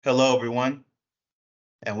Hello, everyone,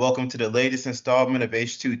 and welcome to the latest installment of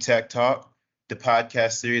H2 Tech Talk, the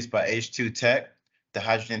podcast series by H2 Tech, the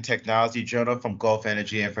hydrogen technology journal from Gulf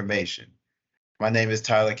Energy Information. My name is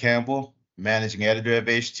Tyler Campbell, managing editor of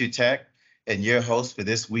H2 Tech, and your host for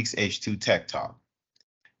this week's H2 Tech Talk.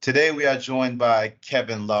 Today, we are joined by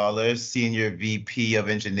Kevin Lawlor, Senior VP of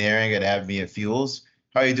Engineering at Ambient Fuels.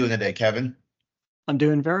 How are you doing today, Kevin? I'm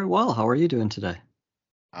doing very well. How are you doing today?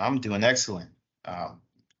 I'm doing excellent.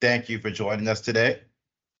 Thank you for joining us today.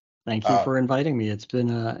 Thank you for inviting me. It's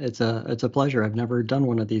a pleasure. I've never done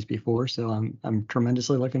one of these before, so I'm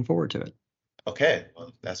tremendously looking forward to it. Okay,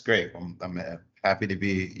 well, that's great. I'm happy to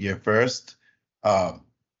be your first.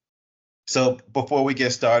 So before we get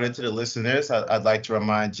started, to the listeners, I'd like to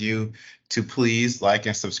remind you to please like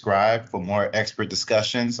and subscribe for more expert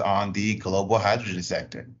discussions on the global hydrogen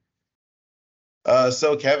sector.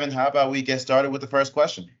 So Kevin, how about we get started with the first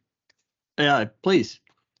question? Yeah, please.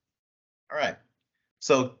 All right.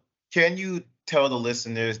 So can you tell the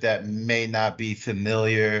listeners that may not be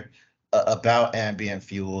familiar about Ambient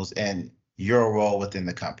Fuels and your role within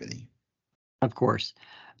the company? Of course.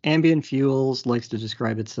 Ambient Fuels likes to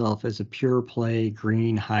describe itself as a pure play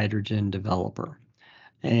green hydrogen developer.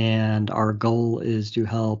 And our goal is to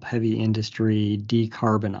help heavy industry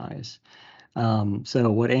decarbonize. So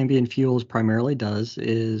what Ambient Fuels primarily does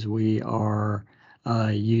is we are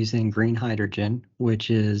using green hydrogen, which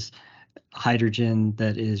is hydrogen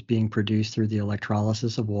that is being produced through the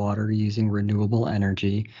electrolysis of water using renewable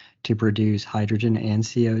energy to produce hydrogen and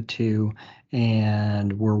CO2.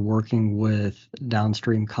 And we're working with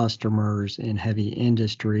downstream customers in heavy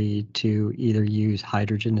industry to either use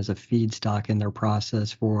hydrogen as a feedstock in their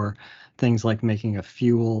process for things like making a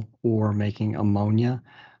fuel or making ammonia,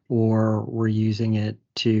 or we're using it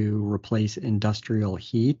to replace industrial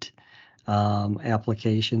heat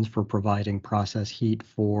applications for providing process heat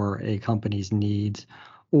for a company's needs,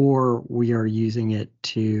 or we are using it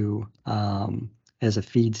to as a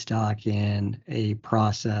feedstock in a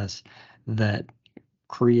process that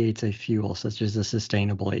creates a fuel, such as a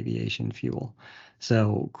sustainable aviation fuel.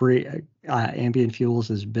 So Ambient Fuels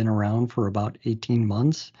has been around for about 18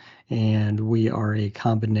 months, and we are a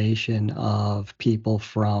combination of people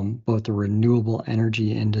from both the renewable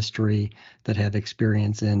energy industry that have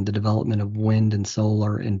experience in the development of wind and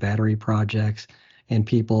solar and battery projects, and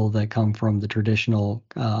people that come from the traditional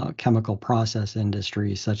chemical process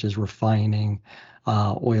industry, such as refining,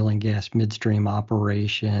 oil and gas midstream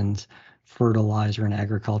operations, fertilizer and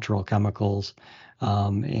agricultural chemicals.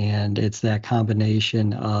 And it's that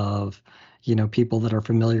combination of, people that are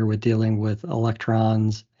familiar with dealing with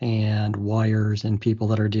electrons and wires and people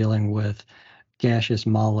that are dealing with gaseous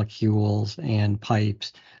molecules and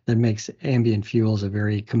pipes that makes Ambient Fuels a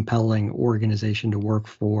very compelling organization to work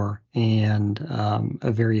for and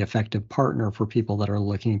a very effective partner for people that are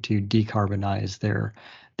looking to decarbonize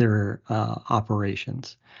their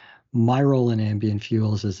operations. My role in Ambient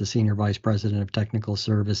Fuels as the Senior Vice President of Technical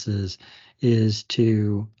Services is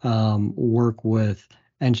to work with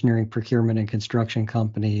engineering, procurement, and construction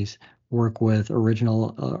companies, work with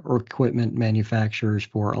original equipment manufacturers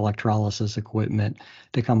for electrolysis equipment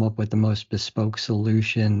to come up with the most bespoke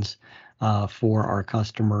solutions for our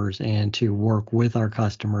customers, and to work with our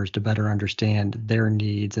customers to better understand their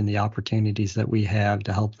needs and the opportunities that we have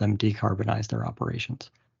to help them decarbonize their operations.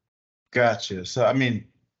 Gotcha. So,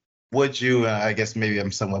 would you, and I guess maybe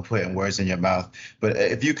I'm somewhat putting words in your mouth, but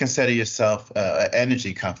if you consider yourself an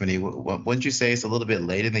energy company, wouldn't you say it's a little bit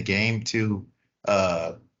late in the game to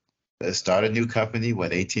start a new company,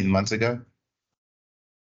 18 months ago?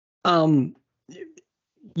 The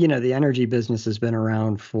energy business has been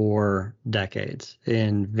around for decades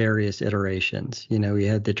in various iterations. We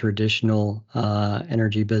had the traditional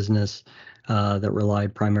energy business that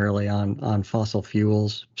relied primarily on fossil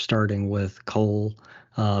fuels, starting with coal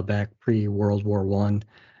back pre-World War I.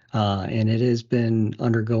 And it has been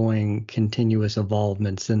undergoing continuous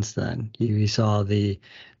evolvement since then. You saw the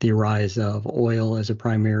rise of oil as a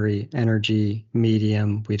primary energy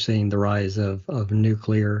medium. We've seen the rise of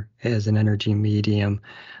nuclear as an energy medium.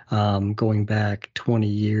 Going back 20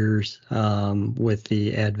 years with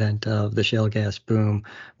the advent of the shale gas boom,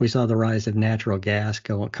 we saw the rise of natural gas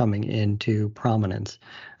coming into prominence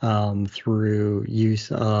through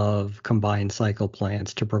use of combined cycle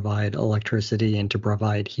plants to provide electricity and to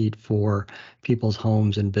provide heat for people's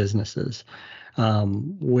homes and businesses.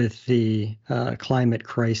 With the climate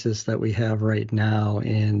crisis that we have right now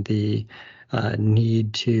and the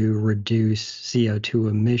need to reduce CO2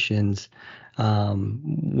 emissions,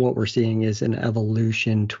 what we're seeing is an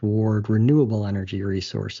evolution toward renewable energy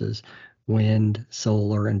resources, wind,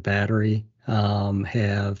 solar, and battery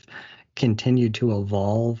have continued to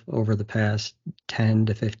evolve over the past 10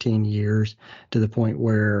 to 15 years to the point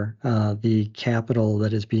where the capital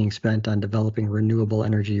that is being spent on developing renewable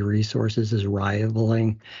energy resources is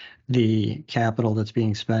rivaling the capital that's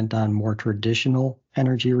being spent on more traditional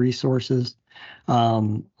energy resources.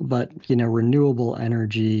 But renewable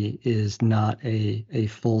energy is not a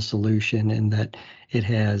full solution in that it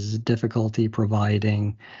has difficulty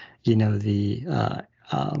providing, the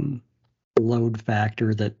load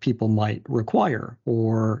factor that people might require,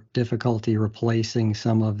 or difficulty replacing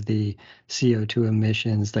some of the CO2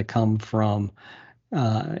 emissions that come from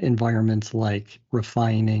environments like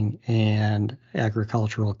refining and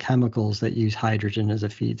agricultural chemicals that use hydrogen as a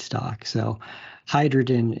feedstock. So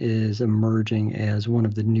hydrogen is emerging as one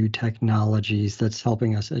of the new technologies that's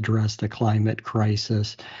helping us address the climate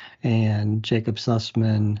crisis. And Jacob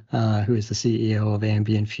Sussman, who is the CEO of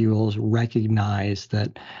Ambient Fuels, recognized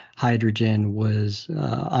that hydrogen was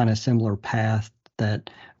on a similar path that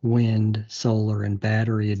wind, solar, and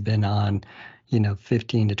battery had been on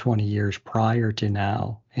 15 to 20 years prior to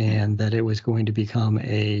now, and that it was going to become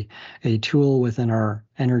a tool within our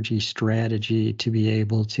energy strategy to be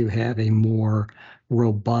able to have a more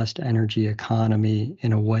robust energy economy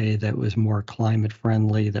in a way that was more climate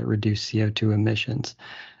friendly, that reduced CO2 emissions.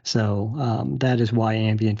 So that is why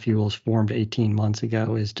Ambient Fuels formed 18 months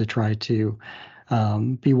ago, is to try to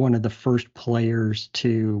be one of the first players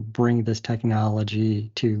to bring this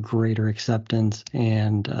technology to greater acceptance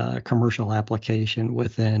and commercial application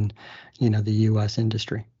within, the U.S.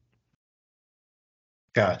 industry.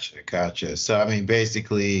 Gotcha. So, I mean,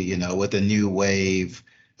 basically, with a new wave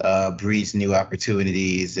breeds new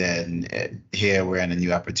opportunities, and here we're in a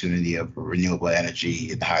new opportunity of renewable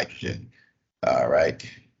energy and hydrogen. Right.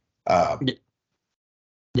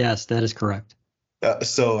 Yes, that is correct.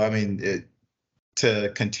 So, I mean,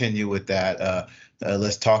 to continue with that,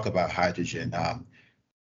 let's talk about hydrogen.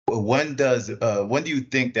 When do you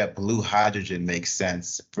think that blue hydrogen makes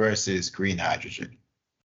sense versus green hydrogen?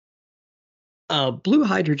 Blue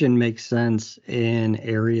hydrogen makes sense in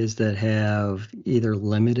areas that have either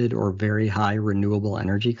limited or very high renewable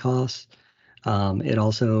energy costs. It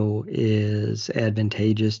also is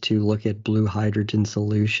advantageous to look at blue hydrogen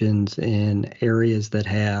solutions in areas that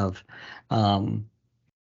have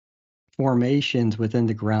formations within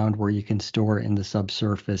the ground where you can store in the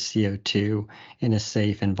subsurface CO2 in a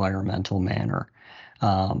safe environmental manner.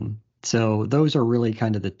 So those are really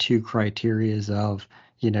kind of the two criterias of,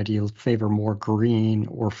 do you favor more green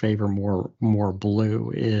or favor more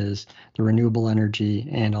blue, is the renewable energy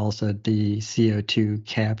and also the CO2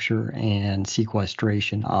 capture and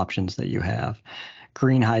sequestration options that you have.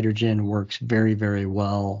 Green hydrogen works very, very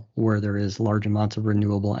well where there is large amounts of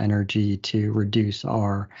renewable energy to reduce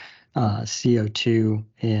our CO2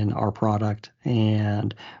 in our product,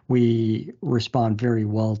 and we respond very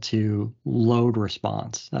well to load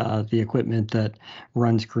response. The equipment that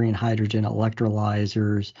runs green hydrogen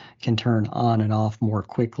electrolyzers can turn on and off more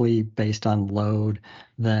quickly based on load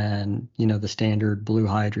than the standard blue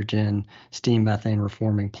hydrogen steam methane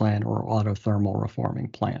reforming plant or autothermal reforming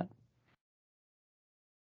plant.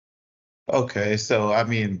 Okay, so I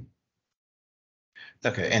mean,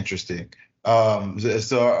 okay, interesting.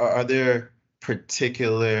 So are there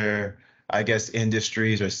particular, I guess,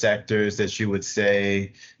 industries or sectors that you would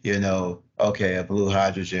say, okay, a blue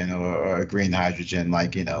hydrogen or a green hydrogen,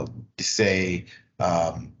 like, say,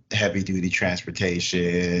 heavy duty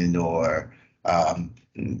transportation, or,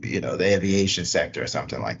 the aviation sector or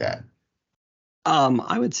something like that?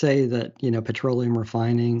 I would say that, petroleum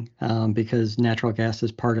refining, because natural gas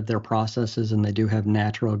is part of their processes and they do have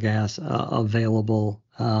natural gas available,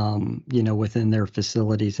 within their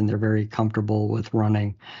facilities, and they're very comfortable with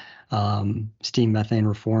running steam methane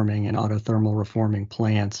reforming and autothermal reforming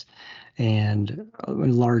plants. And a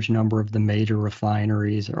large number of the major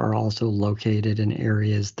refineries are also located in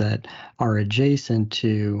areas that are adjacent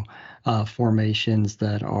to formations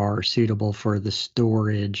that are suitable for the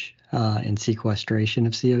storage and sequestration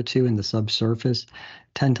of CO2 in the subsurface,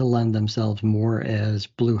 tend to lend themselves more as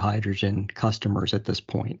blue hydrogen customers at this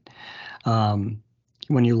point.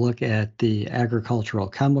 When you look at the agricultural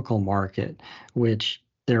chemical market, which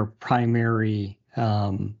their primary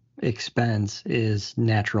expense is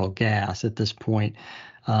natural gas at this point,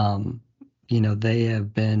 they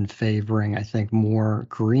have been favoring, I think, more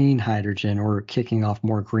green hydrogen, or kicking off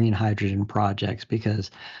more green hydrogen projects,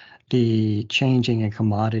 because the changing in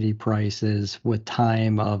commodity prices with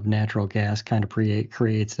time of natural gas kind of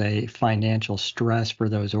creates a financial stress for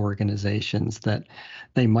those organizations that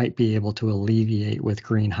they might be able to alleviate with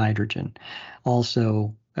green hydrogen.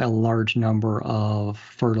 Also, a large number of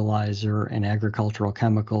fertilizer and agricultural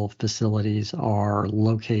chemical facilities are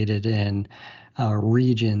located in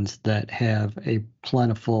regions that have a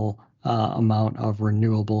plentiful amount of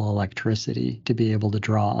renewable electricity to be able to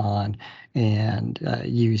draw on and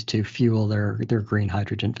use to fuel their green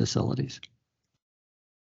hydrogen facilities.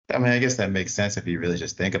 I mean, I guess that makes sense if you really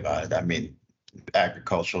just think about it. I mean,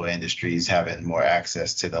 agricultural industries having more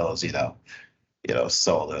access to those,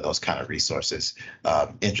 solar, those kind of resources.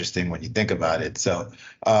 Interesting when you think about it. So,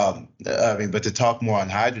 I mean, but to talk more on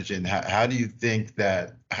hydrogen, how do you think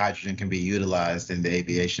that hydrogen can be utilized in the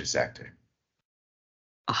aviation sector?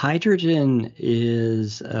 Hydrogen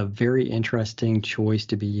is a very interesting choice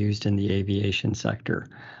to be used in the aviation sector.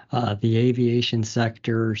 The aviation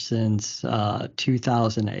sector since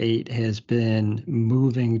 2008 has been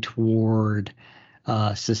moving toward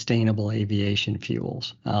sustainable aviation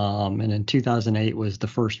fuels. And in 2008 was the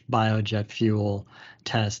first biojet fuel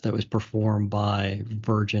test that was performed by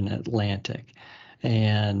Virgin Atlantic.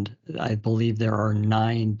 And I believe there are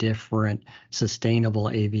 9 different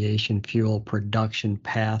sustainable aviation fuel production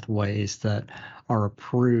pathways that are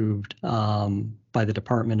approved by the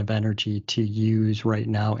Department of Energy to use right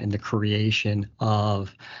now in the creation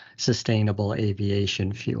of sustainable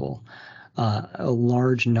aviation fuel. A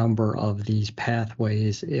large number of these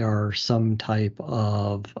pathways are some type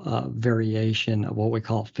of variation of what we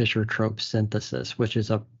call Fischer-Tropsch synthesis, which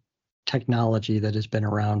is a technology that has been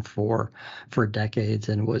around for decades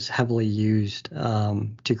and was heavily used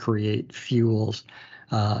to create fuels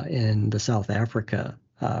in the South Africa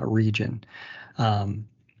region.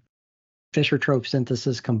 Fischer-Tropsch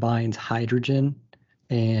synthesis combines hydrogen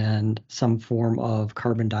and some form of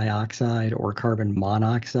carbon dioxide or carbon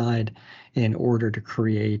monoxide in order to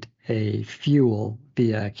create a fuel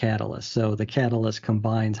via a catalyst. So the catalyst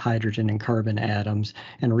combines hydrogen and carbon atoms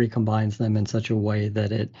and recombines them in such a way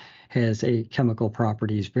that it has a chemical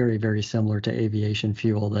properties very, very similar to aviation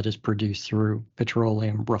fuel that is produced through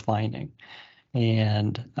petroleum refining.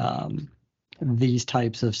 And these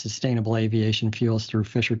types of sustainable aviation fuels through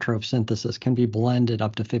Fischer-Tropsch synthesis can be blended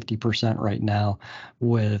up to 50% right now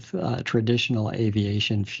with traditional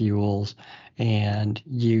aviation fuels and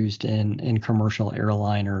used in commercial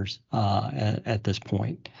airliners at this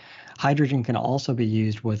point. Hydrogen can also be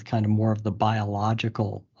used with kind of more of the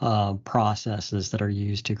biological processes that are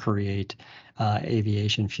used to create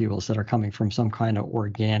aviation fuels that are coming from some kind of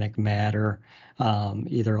organic matter,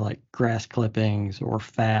 either like grass clippings or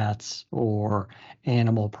fats or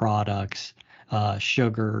animal products,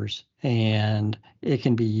 sugars, and it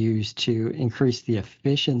can be used to increase the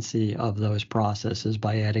efficiency of those processes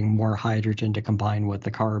by adding more hydrogen to combine with the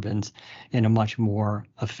carbons in a much more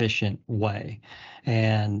efficient way.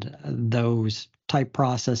 And those type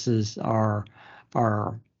processes are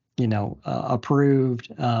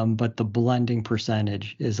approved, but the blending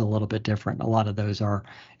percentage is a little bit different. A lot of those are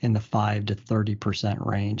in the 5 to 30%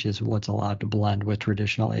 range is what's allowed to blend with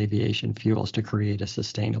traditional aviation fuels to create a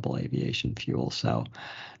sustainable aviation fuel. So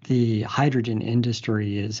the hydrogen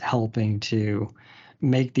industry is helping to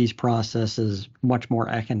make these processes much more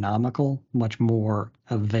economical, much more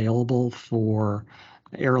available for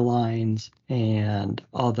airlines and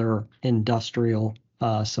other industrial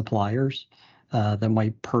suppliers that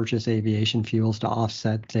might purchase aviation fuels to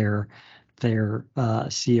offset their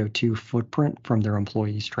CO2 footprint from their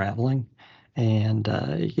employees traveling, and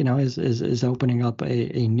is opening up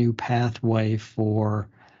a new pathway for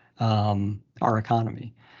our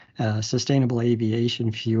economy. Sustainable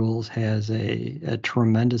aviation fuels has a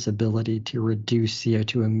tremendous ability to reduce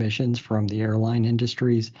CO2 emissions from the airline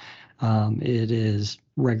industries. It is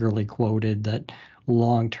regularly quoted that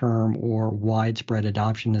long-term or widespread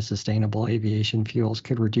adoption of sustainable aviation fuels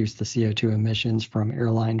could reduce the CO2 emissions from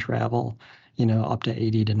airline travel, up to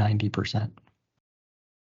 80 to 90%.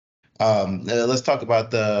 Let's talk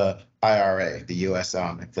about the IRA, the U.S.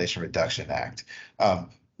 Inflation Reduction Act.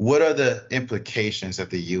 What are the implications of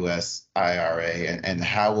the U.S. IRA, and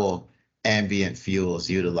how will Ambient Fuels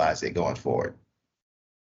utilize it going forward?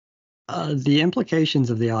 The implications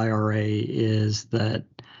of the IRA is that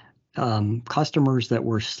customers that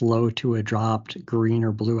were slow to adopt green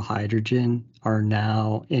or blue hydrogen are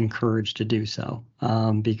now encouraged to do so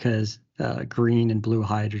because green and blue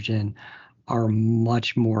hydrogen are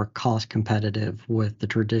much more cost competitive with the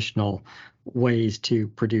traditional ways to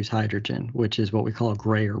produce hydrogen, which is what we call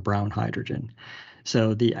gray or brown hydrogen.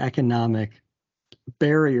 So the economic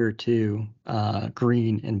barrier to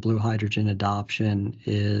green and blue hydrogen adoption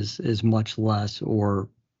is much less, or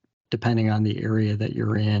depending on the area that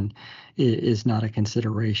you're in, is not a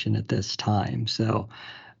consideration at this time. So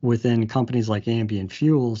within companies like Ambient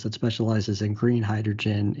Fuels that specializes in green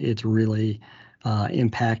hydrogen, it's really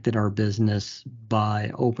impacted our business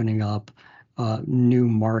by opening up new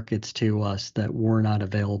markets to us that were not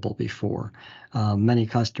available before. Many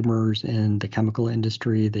customers in the chemical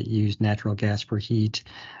industry that use natural gas for heat,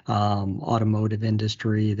 automotive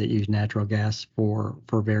industry that use natural gas for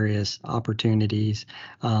various opportunities,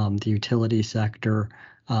 the utility sector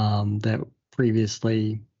that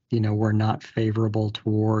previously were not favorable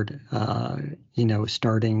toward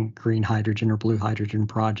starting green hydrogen or blue hydrogen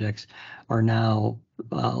projects are now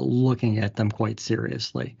looking at them quite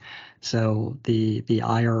seriously. So the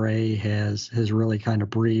IRA has really kind of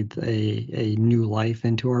breathed a new life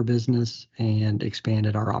into our business and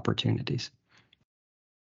expanded our opportunities.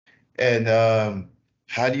 And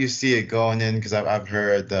how do you see it going in? Because I've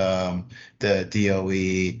heard the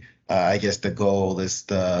DOE, I guess the goal is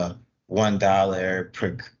the $1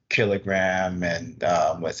 per kilogram, and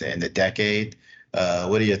what's it in the decade?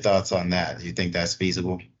 What are your thoughts on that? Do you think that's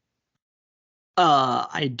feasible?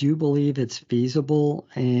 I do believe it's feasible,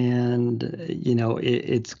 and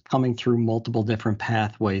it's coming through multiple different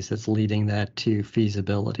pathways that's leading that to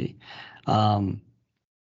feasibility. The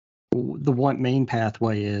one main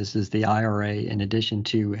pathway is the IRA, in addition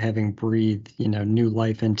to having breathed new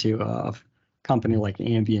life into a company like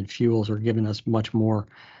Ambient Fuels, or giving us much more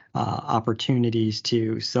opportunities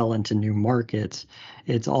to sell into new markets.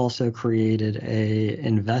 It's also created a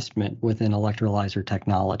investment within electrolyzer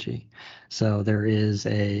technology. So there is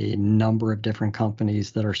a number of different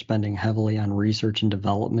companies that are spending heavily on research and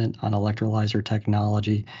development on electrolyzer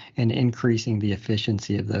technology and increasing the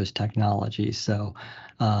efficiency of those technologies. So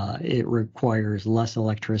it requires less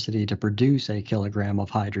electricity to produce a kilogram of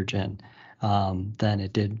hydrogen than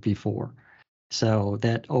it did before. So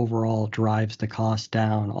that overall drives the cost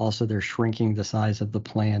down. Also, they're shrinking the size of the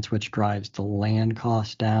plants, which drives the land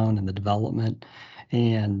cost down and the development.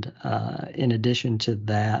 And in addition to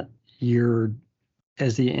that,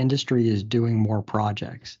 as the industry is doing more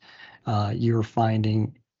projects, you're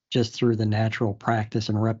finding just through the natural practice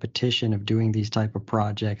and repetition of doing these type of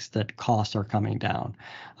projects that costs are coming down.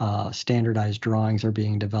 Standardized drawings are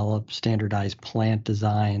being developed, standardized plant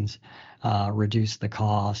designs reduce the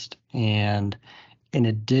cost. And in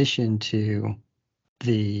addition to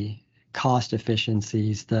the cost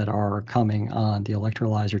efficiencies that are coming on the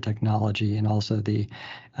electrolyzer technology and also the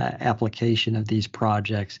application of these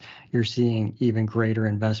projects, you're seeing even greater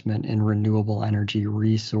investment in renewable energy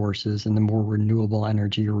resources, and the more renewable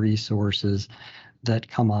energy resources that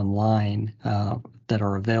come online that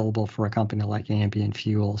are available for a company like Ambient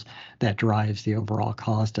Fuels, that drives the overall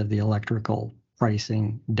cost of the electrical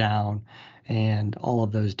pricing down. And all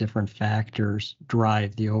of those different factors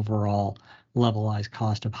drive the overall levelized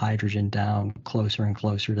cost of hydrogen down closer and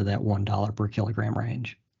closer to that $1 per kilogram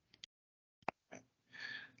range.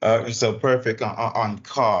 So perfect on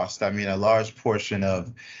cost. I mean, a large portion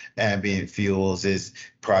of Ambient Fuels is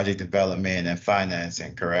project development and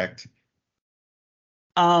financing, correct?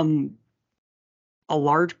 A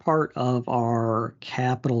large part of our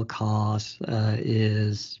capital costs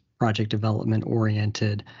is project development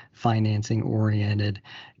oriented, financing oriented.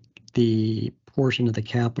 The portion of the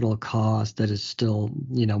capital cost that is still,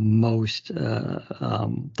 the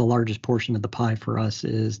largest portion of the pie for us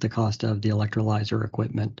is the cost of the electrolyzer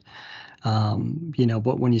equipment.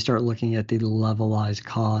 But when you start looking at the levelized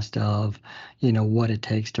cost of, what it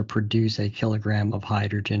takes to produce a kilogram of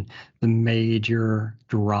hydrogen, the major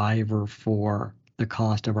driver for the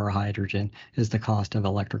cost of our hydrogen is the cost of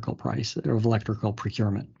electrical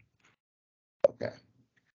procurement. Okay.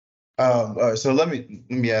 So let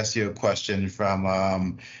me ask you a question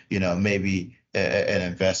from maybe an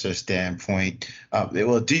investor standpoint.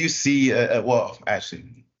 Well, do you see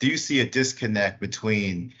do you see a disconnect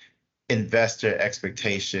between investor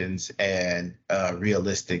expectations and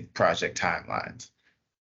realistic project timelines?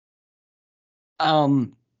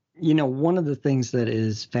 One of the things that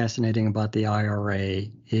is fascinating about the IRA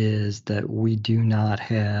is that we do not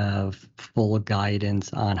have full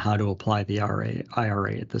guidance on how to apply the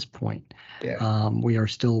IRA at this point. Yeah. We are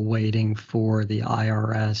still waiting for the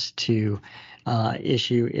IRS to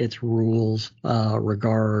issue its rules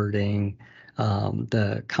regarding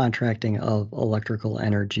the contracting of electrical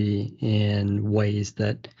energy in ways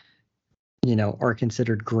that are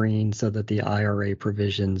considered green, so that the IRA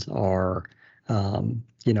provisions are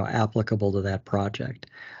applicable to that project.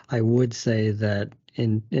 I would say that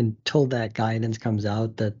until that guidance comes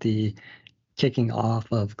out, that the kicking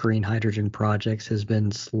off of green hydrogen projects has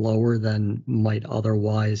been slower than might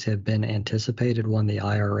otherwise have been anticipated when the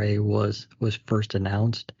IRA was first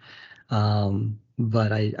announced.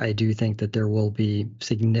 But I do think that there will be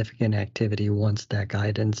significant activity once that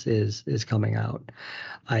guidance is coming out.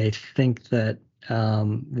 I think that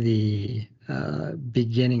the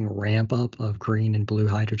beginning ramp up of green and blue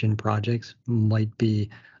hydrogen projects might be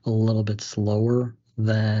a little bit slower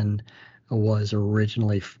than was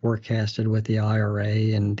originally forecasted with the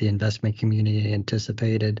IRA and the investment community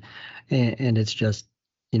anticipated. And it's just,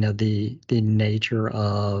 the nature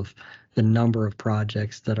of the number of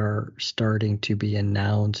projects that are starting to be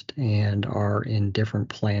announced and are in different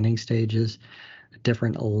planning stages.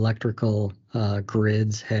 Different electrical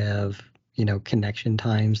grids have, connection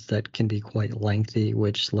times that can be quite lengthy,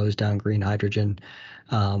 which slows down green hydrogen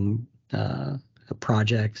um, uh,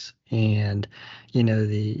 projects. And,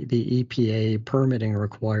 the EPA permitting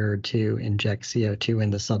required to inject CO2 in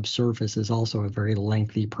the subsurface is also a very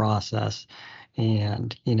lengthy process.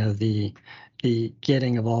 And, the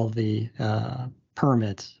getting of all the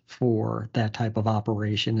permits for that type of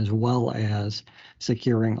operation, as well as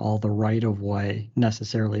securing all the right of way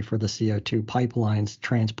necessarily for the CO2 pipelines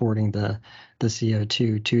transporting the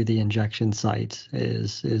CO2 to the injection sites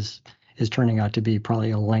is turning out to be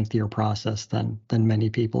probably a lengthier process than many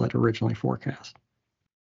people had originally forecast.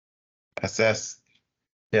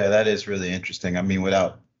 Yeah, that is really interesting. I mean,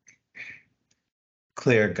 without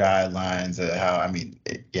clear guidelines of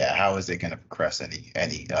how is it going to progress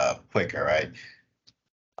any quicker, right?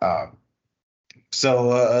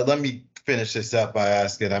 So let me finish this up by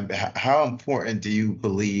asking, how important do you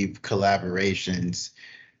believe collaborations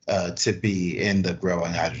to be in the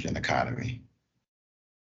growing hydrogen economy?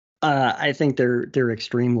 I think they're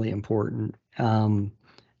extremely important.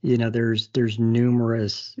 There's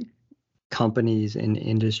numerous companies and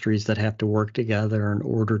industries that have to work together in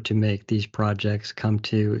order to make these projects come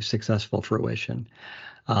to successful fruition.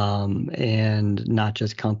 And not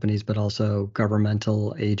just companies, but also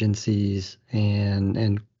governmental agencies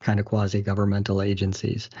and kind of quasi-governmental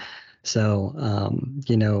agencies. So,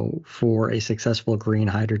 for a successful green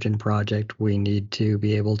hydrogen project, we need to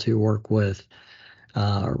be able to work with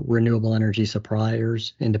renewable energy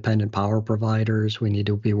suppliers, independent power providers. We need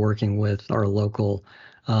to be working with our local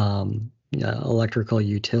electrical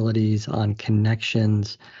utilities on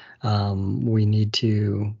connections. We need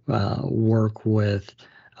to work with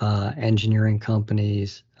engineering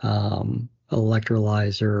companies,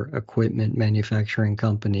 electrolyzer equipment manufacturing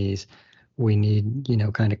companies. We need,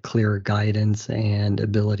 kind of clear guidance and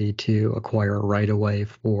ability to acquire right of way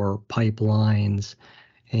for pipelines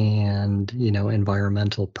and,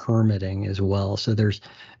 environmental permitting as well. So there's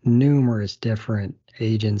numerous different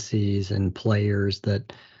agencies and players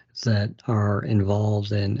that are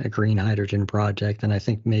involved in a green hydrogen project, and I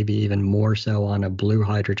think maybe even more so on a blue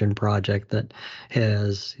hydrogen project that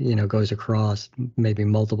has, goes across maybe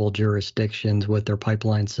multiple jurisdictions with their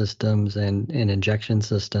pipeline systems and injection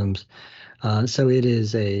systems. So it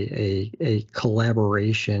is a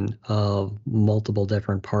collaboration of multiple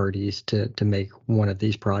different parties to make one of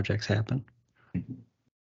these projects happen.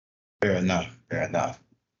 Fair enough. Fair enough.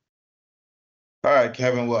 All right,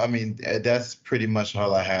 Kevin. Well, I mean, that's pretty much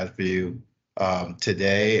all I had for you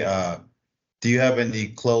today. Do you have any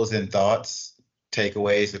closing thoughts,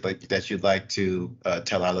 takeaways that you'd like to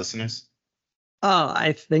tell our listeners?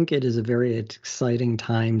 I think it is a very exciting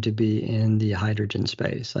time to be in the hydrogen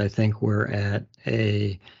space. I think we're at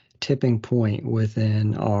a tipping point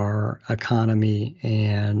within our economy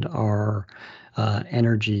and our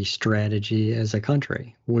energy strategy as a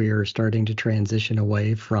country. We are starting to transition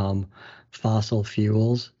away from fossil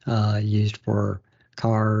fuels used for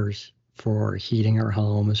cars, for heating our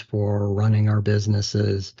homes, for running our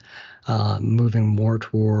businesses, moving more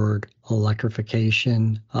toward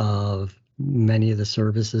electrification of many of the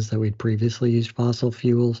services that we'd previously used fossil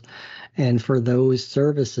fuels. And for those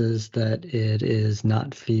services that it is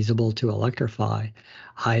not feasible to electrify,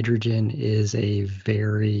 hydrogen is a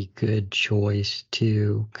very good choice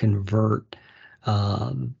to convert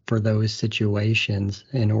for those situations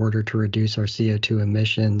in order to reduce our CO2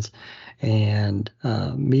 emissions and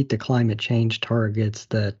meet the climate change targets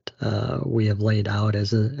that we have laid out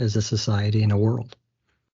as a society and a world.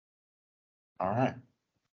 All right.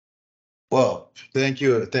 Well, thank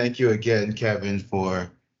you again, Kevin, for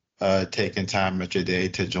taking time out your day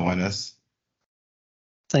to join us.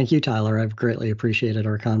 Thank you, Tyler. I've greatly appreciated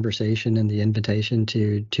our conversation and the invitation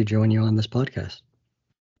to join you on this podcast.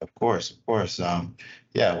 Of course, of course.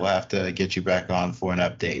 Yeah, we'll have to get you back on for an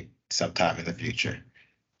update sometime in the future.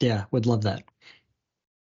 Yeah, would love that.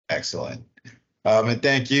 Excellent. And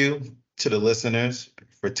thank you to the listeners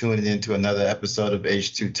for tuning in to another episode of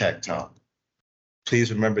H2 Tech Talk.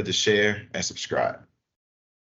 Please remember to share and subscribe.